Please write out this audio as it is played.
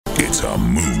It's a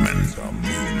movement.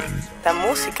 La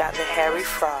música de Harry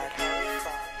Fraud.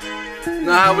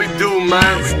 Know how we do,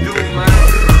 man. It's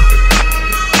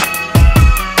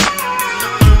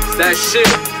that shit.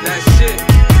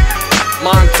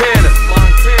 Montana.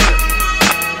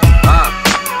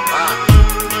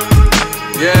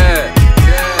 Yeah.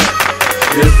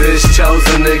 If it's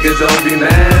chosen, nigga, don't be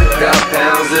mad. Got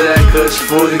pounds of that kush,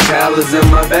 40 calories in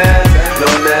my bag.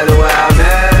 No matter where I'm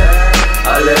at,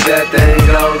 I let that thing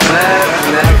go clap.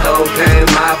 And that cocaine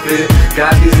Mafia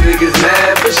got these niggas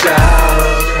mad for sure.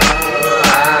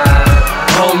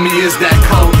 Homie, is that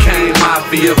cocaine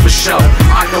Mafia for sure.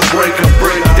 I can break a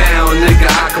brick down, nigga,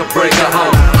 I can break a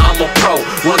home. I'm a pro,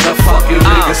 what the fuck you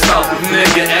niggas thought?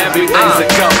 Nigga, everything's a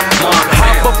go.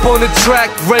 Hop up on the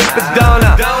track, rape a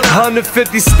donut. 150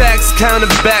 stacks, count it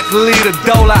back, lead a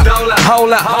dole out.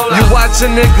 Hold up, you watch a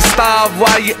nigga starve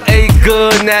while you ate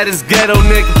good. Now this ghetto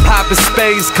nigga poppin'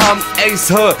 spades, call me Ace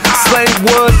Hood. Slang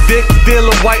wood, dick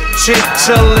dealer, white chick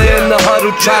chillin' in the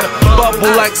huddle, try to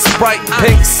bubble like Sprite,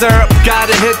 pink syrup.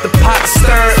 Gotta hit the pot,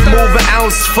 stir it, move an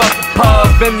ounce, fuck the pub.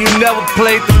 And you never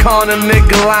played the corner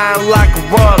nigga line like a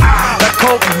rug. That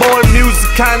coke boy music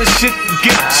kinda shit to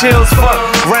get chills for.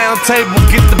 Round table,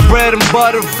 get the bread and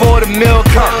butter before the meal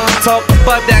come. Talk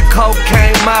about that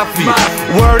cocaine Mafia.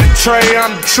 Word of Trey,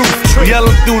 I'm the truth.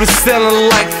 Yelling through the ceiling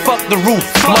like fuck the roof.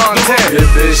 Montana.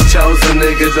 If it's chosen,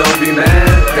 nigga, don't be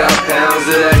mad. Got pounds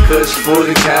of that kush,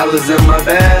 40 calories in my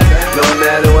bag. No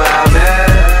matter where I'm at,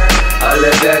 I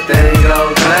let that thing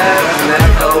go clap. And that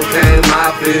cocaine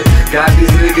Mafia got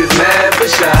these niggas mad for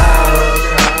sure.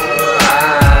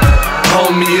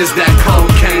 Homie, is that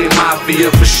cocaine Mafia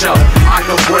for sure. I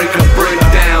can break a brick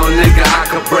down, nigga, I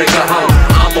can break a home.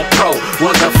 I'm a pro,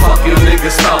 what the fuck you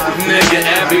niggas thought? Nigga,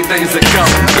 everything's a go.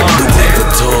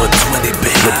 Louis 20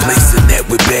 bag, replacing that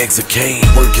with bags of cane.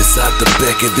 Work inside the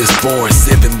back of this foreign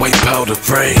 7 white powder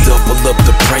frame. Double up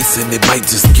the price and it might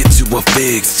just get you a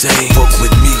fair exchange. Fuck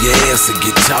with me, your ass and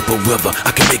get chopper weather,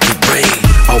 I can make it rain.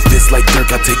 Offense like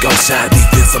Dirk, I take off shot.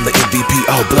 Defense, I'm the MVP,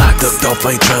 all blocked. Ducked off,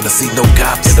 I ain't trying to see no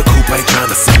cops. In the coupe, I ain't trying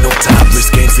to see no top.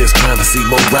 Risk game says trying to see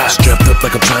more rock. Strapped up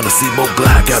like I'm trying to see more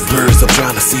Glock. Got birds, I'm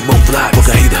trying to see more fly. Fuck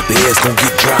a hater, the ass gon'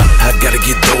 get dropped. I gotta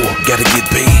get dough, gotta get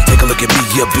paid. Take a look at me,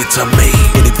 yeah, bitch, I made.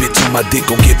 Any bitch on my dick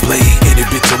gon' get played. Any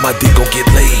bitch on my dick gon' get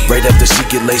laid. Right after she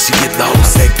get laid, she get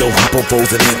lost. Act don't hop on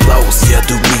foes and then flows. Yeah,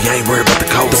 do me, I ain't worried about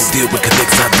the coast. Don't deal with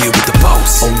connects, I deal with the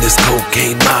boss. On this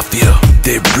cocaine Mafia,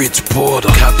 that rich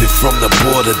porter. Copy from the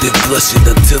border, then flush it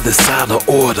until it's out of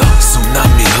order.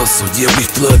 Tsunami hustle, yeah, we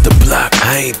flood the block.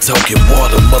 I ain't talking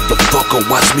water, motherfucker,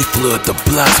 watch me flood the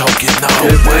block. Talking all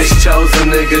if way. it's chosen,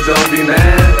 nigga, don't be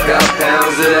mad. Got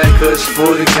pounds of that kush,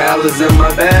 40 calories in my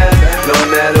bag. No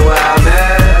matter where I'm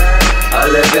at, I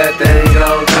let that thing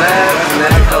go clap. And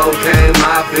that cocaine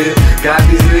Mafia got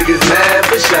these niggas mad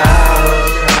for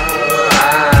sure.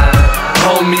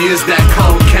 Homie, is that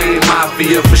cocaine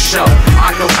Mafia for sure.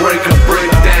 I can break a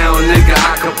brick down, nigga,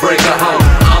 I can break a home.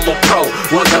 I'm a pro,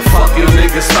 what the fuck you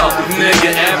niggas thought?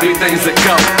 Nigga, everything's a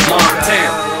go.